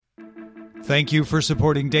Thank you for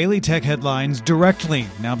supporting Daily Tech Headlines directly.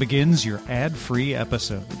 Now begins your ad-free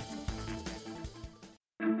episode.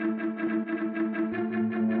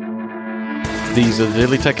 These are the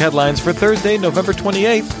Daily Tech Headlines for Thursday, November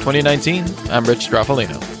 28th, 2019. I'm Rich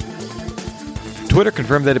Straffolino. Twitter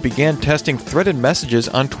confirmed that it began testing threaded messages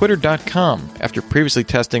on Twitter.com after previously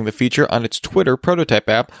testing the feature on its Twitter prototype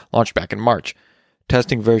app launched back in March.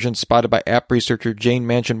 Testing versions spotted by app researcher Jane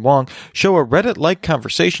Manchun Wong show a Reddit-like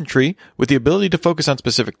conversation tree with the ability to focus on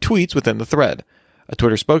specific tweets within the thread. A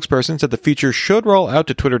Twitter spokesperson said the feature should roll out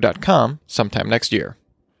to Twitter.com sometime next year.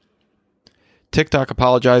 TikTok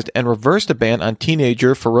apologized and reversed a ban on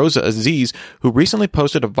teenager Feroza Aziz, who recently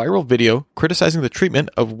posted a viral video criticizing the treatment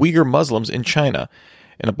of Uyghur Muslims in China.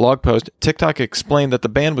 In a blog post, TikTok explained that the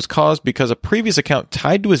ban was caused because a previous account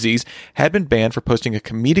tied to Aziz had been banned for posting a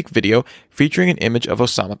comedic video featuring an image of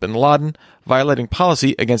Osama bin Laden, violating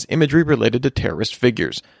policy against imagery related to terrorist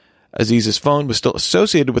figures. Aziz's phone was still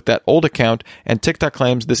associated with that old account, and TikTok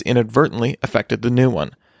claims this inadvertently affected the new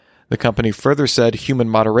one. The company further said human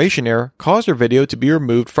moderation error caused her video to be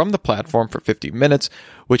removed from the platform for 50 minutes,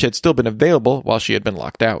 which had still been available while she had been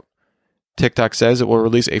locked out. TikTok says it will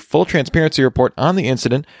release a full transparency report on the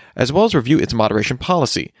incident, as well as review its moderation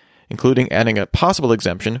policy, including adding a possible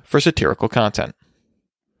exemption for satirical content.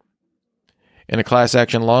 In a class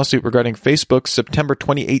action lawsuit regarding Facebook's September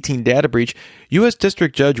 2018 data breach, U.S.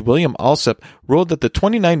 District Judge William Alsup ruled that the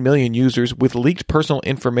 29 million users with leaked personal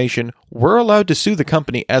information were allowed to sue the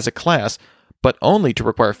company as a class, but only to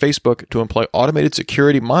require Facebook to employ automated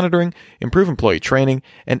security monitoring, improve employee training,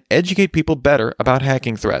 and educate people better about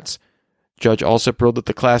hacking threats. Judge Alsup ruled that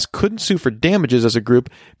the class couldn't sue for damages as a group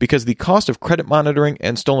because the cost of credit monitoring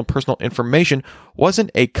and stolen personal information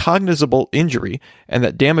wasn't a cognizable injury, and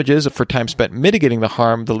that damages for time spent mitigating the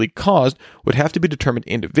harm the leak caused would have to be determined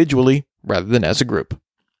individually rather than as a group.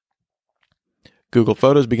 Google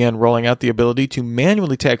Photos began rolling out the ability to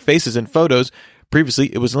manually tag faces in photos.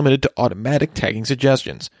 Previously, it was limited to automatic tagging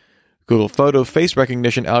suggestions. Google Photo face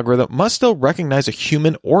recognition algorithm must still recognize a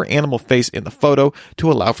human or animal face in the photo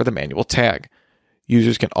to allow for the manual tag.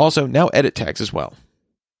 Users can also now edit tags as well.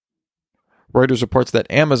 Reuters reports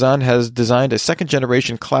that Amazon has designed a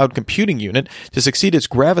second-generation cloud computing unit to succeed its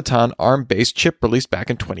Graviton ARM-based chip released back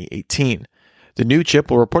in 2018. The new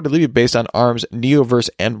chip will reportedly be based on ARM's Neoverse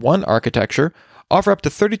N1 architecture, offer up to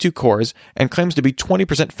 32 cores, and claims to be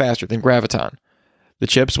 20% faster than Graviton. The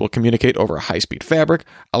chips will communicate over a high-speed fabric,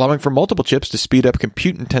 allowing for multiple chips to speed up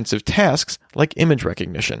compute-intensive tasks like image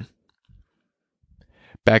recognition.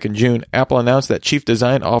 Back in June, Apple announced that Chief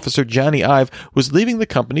Design Officer Johnny Ive was leaving the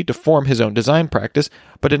company to form his own design practice,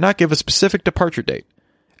 but did not give a specific departure date.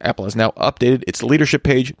 Apple has now updated its leadership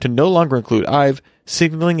page to no longer include Ive,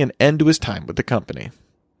 signaling an end to his time with the company.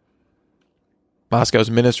 Moscow's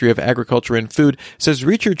Ministry of Agriculture and Food says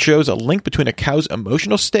research shows a link between a cow's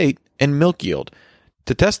emotional state and milk yield.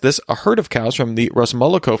 To test this, a herd of cows from the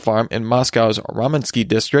Rosmoloko farm in Moscow's Ramansky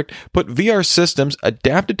district put VR systems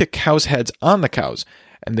adapted to cows' heads on the cows,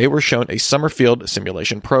 and they were shown a summer field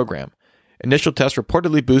simulation program. Initial tests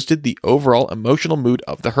reportedly boosted the overall emotional mood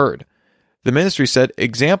of the herd. The ministry said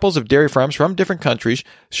examples of dairy farms from different countries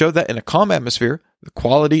show that in a calm atmosphere, the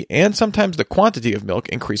quality and sometimes the quantity of milk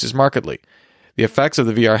increases markedly. The effects of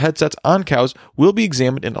the VR headsets on cows will be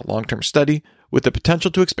examined in a long-term study, with the potential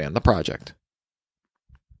to expand the project.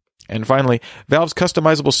 And finally, Valve's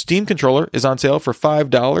customizable Steam controller is on sale for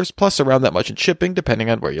 $5 plus around that much in shipping depending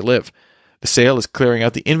on where you live. The sale is clearing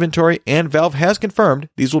out the inventory, and Valve has confirmed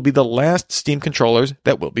these will be the last Steam controllers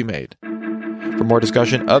that will be made. For more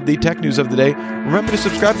discussion of the tech news of the day, remember to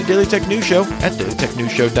subscribe to Daily Tech News Show at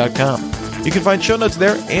dailytechnewsshow.com. You can find show notes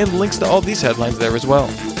there and links to all these headlines there as well.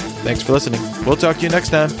 Thanks for listening. We'll talk to you next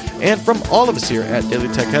time. And from all of us here at Daily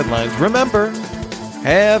Tech Headlines, remember,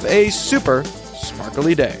 have a super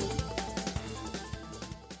sparkly day.